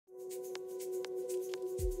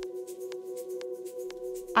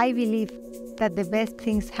I believe that the best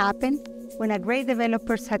things happen when a great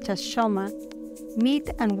developer such as Shoma meet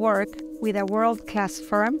and work with a world-class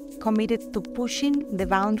firm committed to pushing the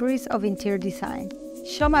boundaries of interior design.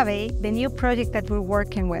 Shoma Bay, the new project that we're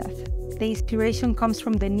working with, the inspiration comes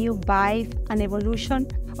from the new vibe and evolution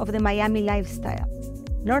of the Miami lifestyle.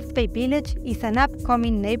 North Bay Village is an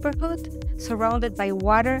upcoming neighborhood surrounded by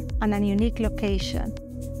water and a unique location.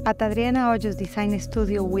 At Adriana Hoyos Design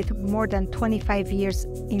Studio, with more than 25 years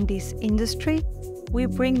in this industry, we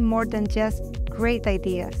bring more than just great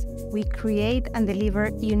ideas. We create and deliver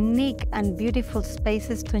unique and beautiful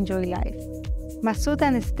spaces to enjoy life. Masoud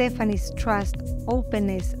and Stephanie's trust,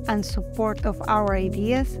 openness, and support of our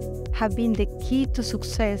ideas have been the key to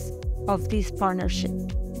success of this partnership.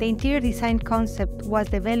 The interior design concept was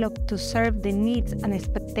developed to serve the needs and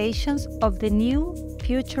expectations of the new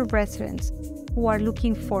future residents who are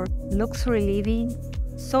looking for luxury living,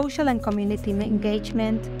 social and community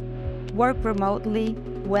engagement, work remotely,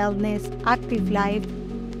 wellness, active life,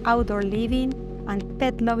 outdoor living, and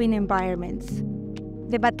pet-loving environments.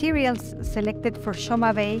 The materials selected for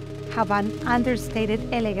Shoma Bay have an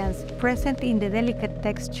understated elegance present in the delicate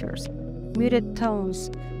textures, muted tones,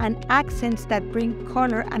 and accents that bring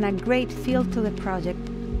color and a great feel to the project.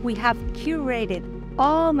 We have curated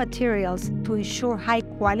all materials to ensure high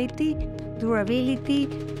quality, durability,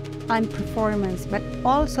 and performance, but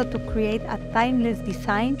also to create a timeless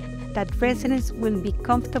design that residents will be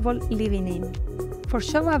comfortable living in. For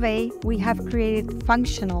Shoma Bay, we have created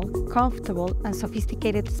functional, comfortable, and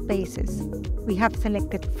sophisticated spaces. We have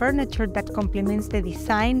selected furniture that complements the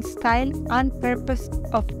design, style, and purpose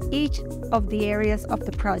of each of the areas of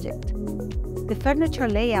the project. The furniture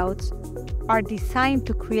layouts are designed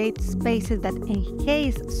to create spaces that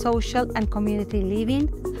enhance social and community living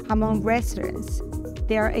among residents.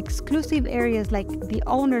 There are exclusive areas like the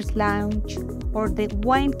owner's lounge or the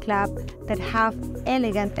wine club that have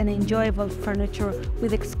elegant and enjoyable furniture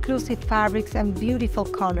with exclusive fabrics and beautiful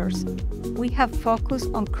colors. We have focused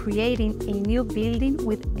on creating a new building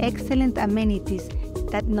with excellent amenities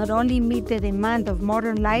that not only meet the demand of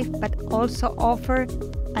modern life but also offer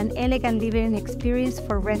an elegant living experience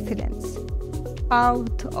for residents.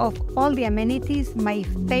 Out of all the amenities, my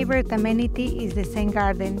favorite amenity is the Zen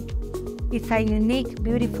Garden. It's a unique,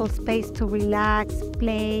 beautiful space to relax,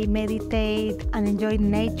 play, meditate, and enjoy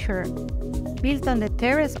nature. Built on the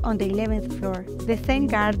terrace on the 11th floor, the Zen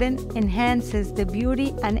Garden enhances the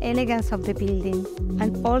beauty and elegance of the building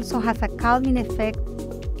and also has a calming effect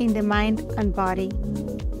in the mind and body.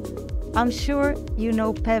 I'm sure you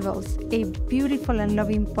know Pebbles, a beautiful and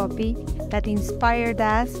loving puppy that inspired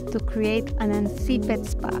us to create an Annecy Pet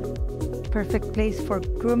Spa. Perfect place for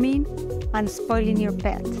grooming and spoiling your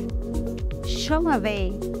pet. Shoma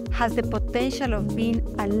Bay has the potential of being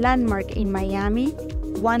a landmark in Miami,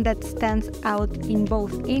 one that stands out in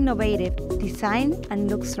both innovative design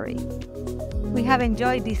and luxury. We have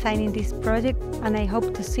enjoyed designing this project, and I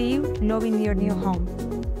hope to see you loving your new home.